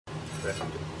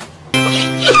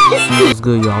What's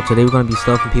good, y'all? Today we're gonna be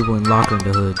stuffing people in locker in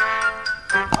the hood.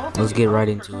 Let's get right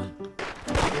into it.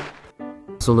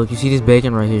 So look, you see this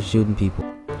bacon right here shooting people.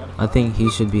 I think he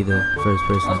should be the first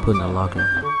person to put in a locker.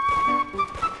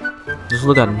 Just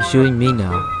look at him, he's shooting me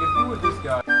now.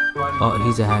 Oh,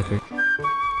 he's a hacker.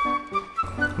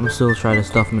 I'm still trying to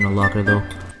stuff him in a locker though.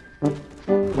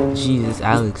 Jesus,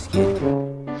 Alex kid.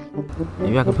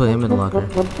 Maybe I can put him in the locker.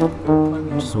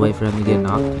 Just wait for him to get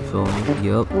knocked, you feel me?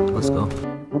 Yup, let's go.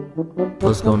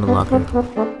 Let's go in the locker.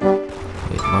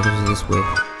 Wait, lockers this way.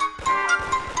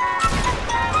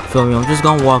 Feel me? I'm just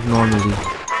gonna walk normally.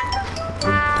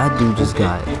 That dude just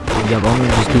got it. Yup, I'm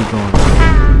gonna just keep going.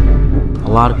 A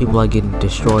lot of people are getting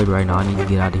destroyed right now. I need to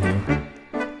get out of here.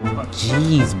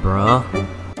 Jeez, bruh.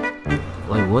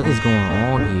 Like, what is going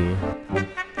on here?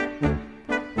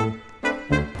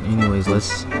 Anyways,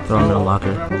 let's throw him in a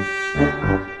locker.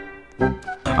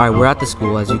 Alright, we're at the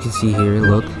school, as you can see here.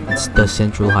 Look, it's the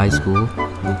Central High School.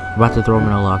 We're about to throw him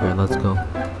in a locker. Let's go.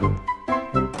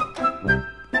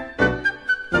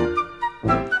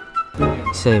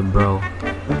 Say, bro,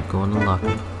 go in the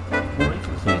locker.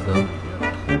 There you go.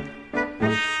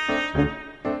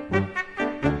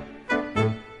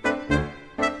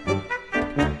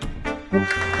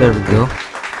 There we go.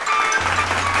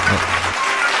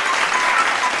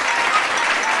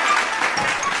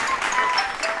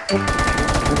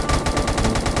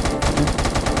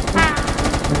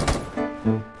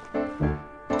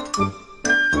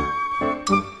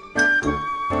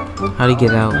 How'd he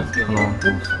get out? Hold on.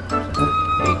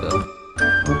 There you go.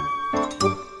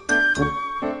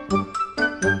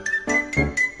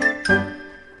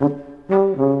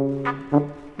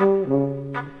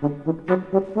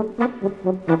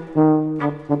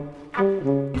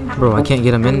 Bro, I can't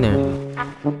get him in there.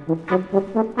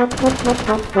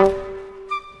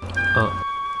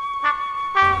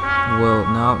 Well,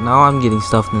 now I'm getting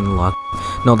stuffed in the lock.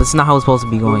 No, that's not how it's supposed to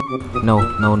be going. No.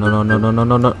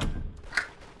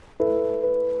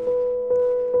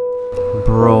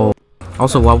 Bro.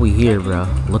 Also, while we here, bro,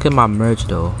 look at my merch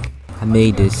though. I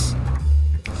made this.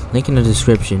 Link in the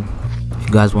description if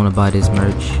you guys want to buy this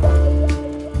merch.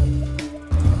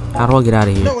 How do I get out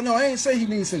of here? No, I ain't say he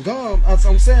needs some gum.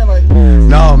 I'm saying like,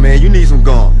 no, man, you need some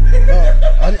gum.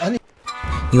 I need.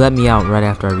 He let me out right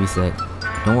after I reset.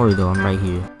 Don't worry though, I'm right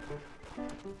here.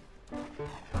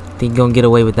 Think you gonna get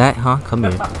away with that, huh? Come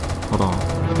here. Hold on.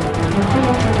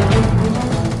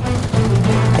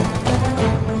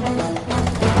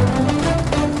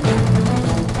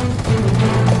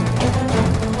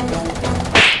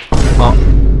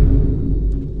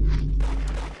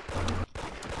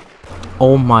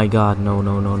 Oh my god, no.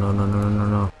 Ever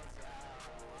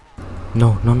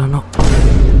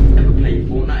play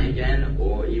Fortnite again,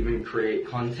 or even create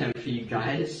content for you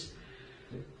guys?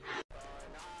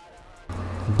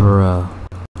 Bruh.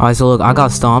 Alright, so look, I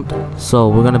got stomped, so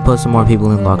we're gonna put some more people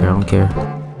in locker, I don't care.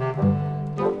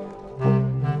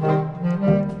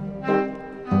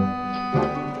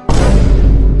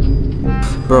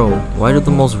 Bro, why do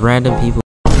the most random people...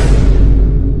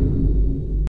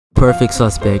 Perfect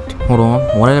suspect. Hold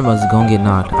on, one of them is gonna get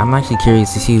knocked. I'm actually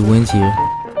curious to see who wins here.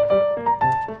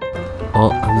 Oh,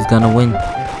 who's gonna win?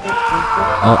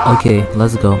 Oh, okay,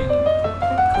 let's go.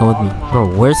 Come with me.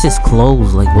 Bro, where's his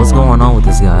clothes? Like, what's going on with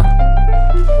this guy?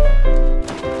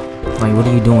 Like, what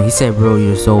are you doing? He said, bro,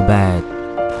 you're so bad.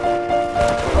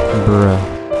 Bruh.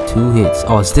 2 hits.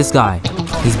 Oh, it's this guy.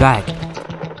 He's back.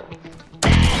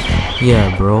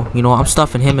 Yeah, bro. You know, I'm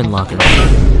stuffing him in locker.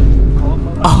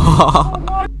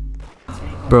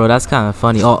 Bro, that's kind of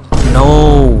funny. Oh,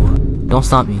 no. Don't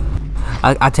stop me.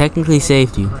 I technically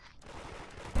saved you.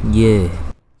 Yeah.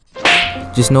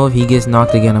 Just know if he gets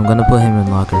knocked again, I'm gonna put him in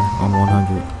locker on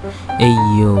 100. Hey,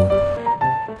 yo.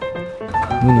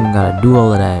 You don't even gotta do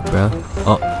all of that, bro.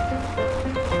 Oh.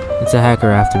 It's a hacker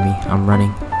after me. I'm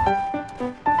running.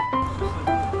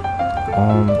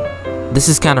 This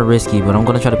is kind of risky, but I'm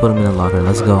gonna try to put him in the locker.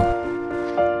 Let's go.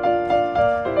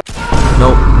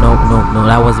 No,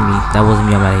 that wasn't me. That wasn't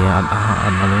me. I'm out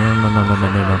of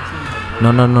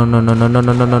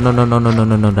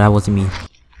here. No, that wasn't me.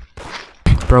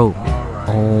 Bro,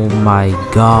 oh my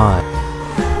god.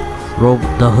 Bro,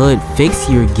 the hood, fix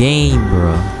your game,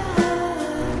 bro.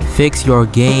 Fix your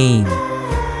game.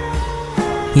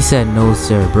 He said no,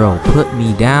 sir. Bro, put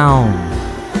me down.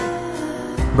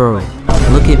 Bro,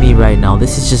 look at me right now.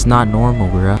 This is just not normal,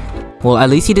 bro. Well, at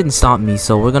least he didn't stomp me,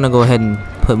 so we're gonna go ahead and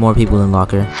put more people in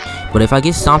locker. But if I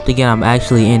get stomped again, I'm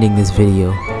actually ending this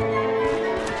video.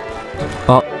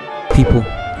 Oh, people.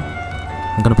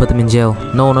 I'm gonna put them in jail.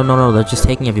 No, they're just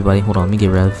taking everybody. Hold on, let me get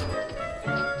rev.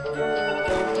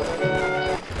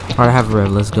 Alright, I have a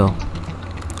rev. Let's go.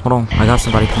 Hold on. I got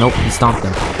somebody. Nope, he stomped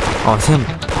them. Oh, it's him.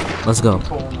 Let's go.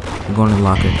 I'm going in the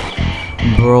locker.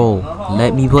 Bro,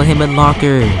 let me put him in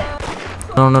locker.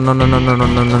 No.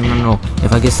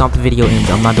 If I get stomped, the video ends.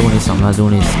 I'm not doing this. I'm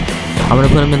gonna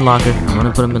put him in locker.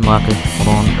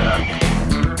 Hold on.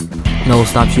 No,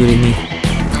 stop shooting me.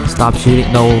 Stop shooting.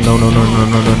 No.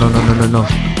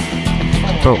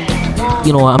 Bro,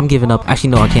 you know what? I'm giving up. Actually,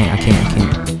 no, I can't.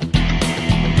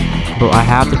 Bro, I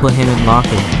have to put him in locker.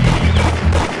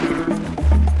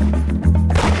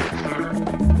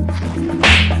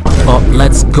 Oh,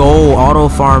 let's go, auto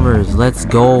farmers. Let's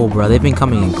go, bro. They've been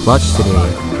coming in clutch today.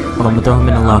 Hold on, I'm gonna throw him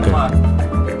in the locker.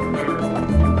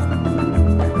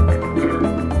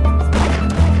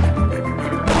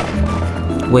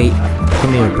 Wait,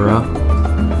 come here, bro.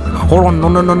 Hold on, no.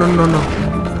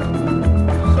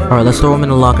 Alright, let's throw him in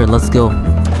the locker. Let's go.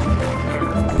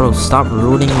 Bro, stop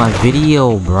ruining my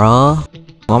video, bro.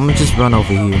 Well, I'm gonna just run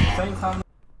over here.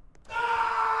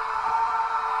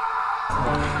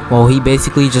 Well, he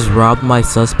basically just robbed my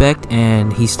suspect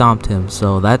and he stomped him.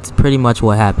 So that's pretty much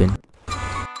what happened.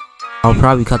 I'll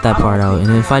probably cut that part out. And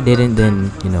if I didn't,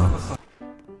 then, you know.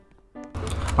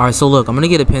 Alright, so look, I'm gonna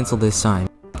get a pencil this time.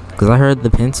 Because I heard the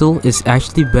pencil is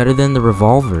actually better than the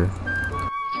revolver.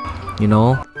 You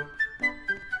know?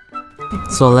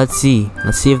 So let's see.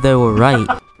 Let's see if they were right.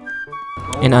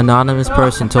 An anonymous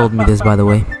person told me this, by the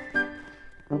way.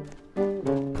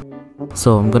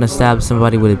 So I'm gonna stab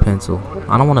somebody with a pencil.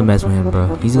 I don't want to mess with him,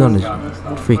 bro. He's gonna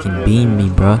freaking beam me,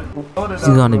 bro. He's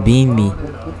gonna beam me.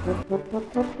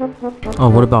 Oh,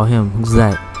 what about him? Who's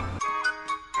that?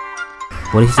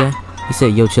 What did he say? He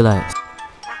said, yo, chillax.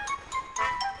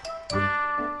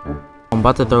 I'm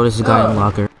about to throw this guy in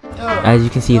locker. As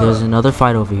you can see, there's another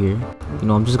fight over here. You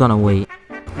know, I'm just gonna wait.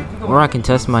 Or I can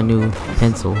test my new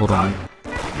pencil. Hold on.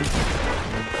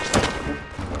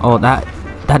 Oh, that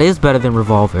is better than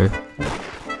revolver.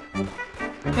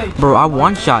 Bro, I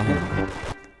one-shot him.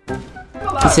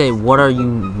 He said, what are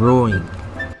you ruining?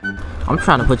 I'm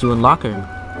trying to put you in locker.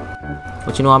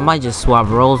 But you know, I might just swap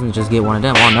roles and just get one of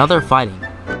them. Oh, now they're fighting.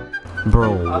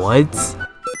 Bro, what?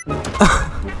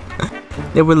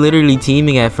 They were literally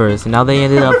teaming at first, and now they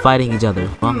ended up fighting each other.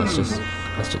 Well, let's just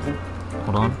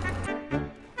hold on.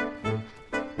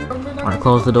 Alright,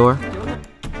 close the door.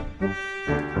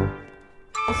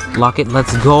 Lock it,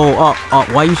 let's go. Oh,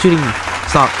 why are you shooting me?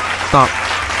 Stop.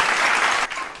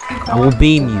 I will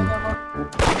beam you.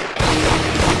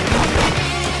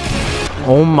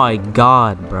 Oh my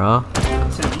god, bruh.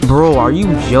 Bro, are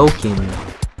you joking?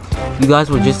 You guys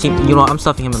were just team. You know, I'm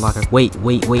stuffing him in locker. Wait.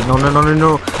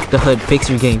 No. The hood, fix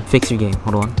your game.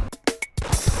 Hold on.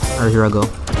 Alright, here I go.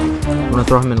 I'm gonna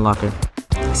throw him in locker.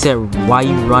 He said, why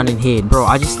you run and hid? Bro,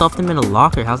 I just stuffed him in a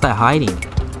locker. How's that hiding?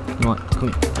 You know what? Come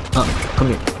here. Come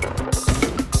here.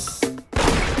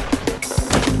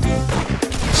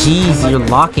 Jeez, you're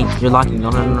locking. No.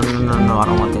 I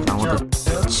don't want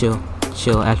this.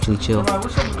 Chill. Actually, chill.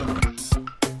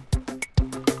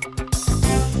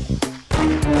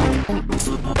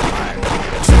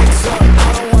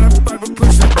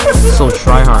 So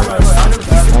try hard.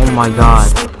 Oh my god.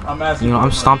 You know,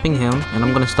 I'm stomping him and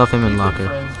I'm gonna stuff him in locker.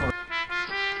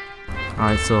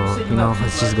 Alright, so, you know,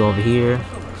 let's just go over here.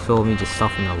 Feel me, just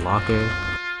stuff him in the locker.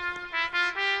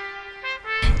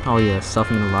 Oh yeah, stuff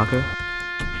him in the locker.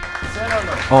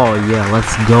 Oh yeah,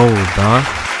 let's go, duh.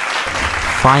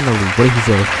 Finally, what did he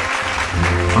say? I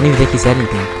don't even think he said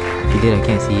anything. If he did, I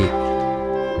can't see it.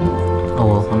 Oh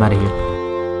well, I'm out of here.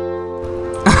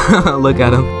 Look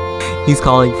at him. He's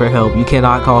calling for help. You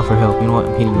cannot call for help. You know what?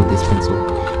 I'm hitting you with this pencil.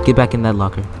 Get back in that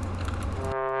locker.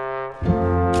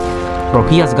 Bro,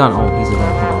 he has a gun. Oh, he's a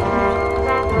gun. Hold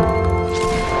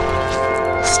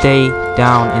on. Stay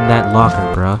down in that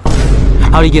locker, bruh.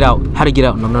 How'd he get out?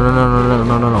 No.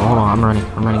 Hold on, I'm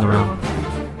running around.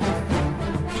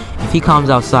 If he comes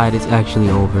outside, it's actually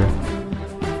over.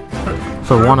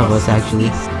 For one of us,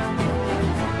 actually.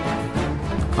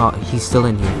 Oh, he's still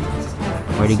in here.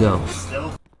 Where'd he go?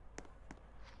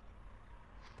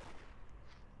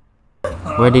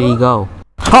 Where did he go?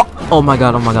 Oh my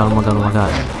god. No.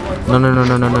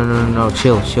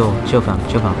 Chill, fam.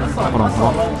 Hold on.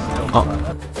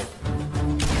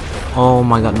 Oh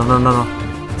my god, no.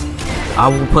 I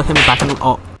will put him back in the—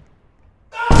 oh.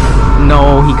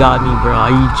 No, he got me, bro. Are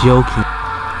you joking?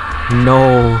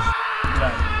 No.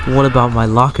 What about my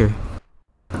locker?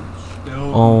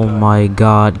 Oh my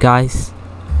god, guys.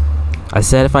 I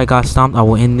said if I got stomped, I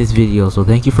will end this video. So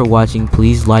thank you for watching.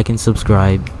 Please like and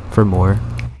subscribe for more.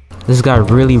 This guy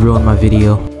really ruined my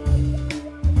video.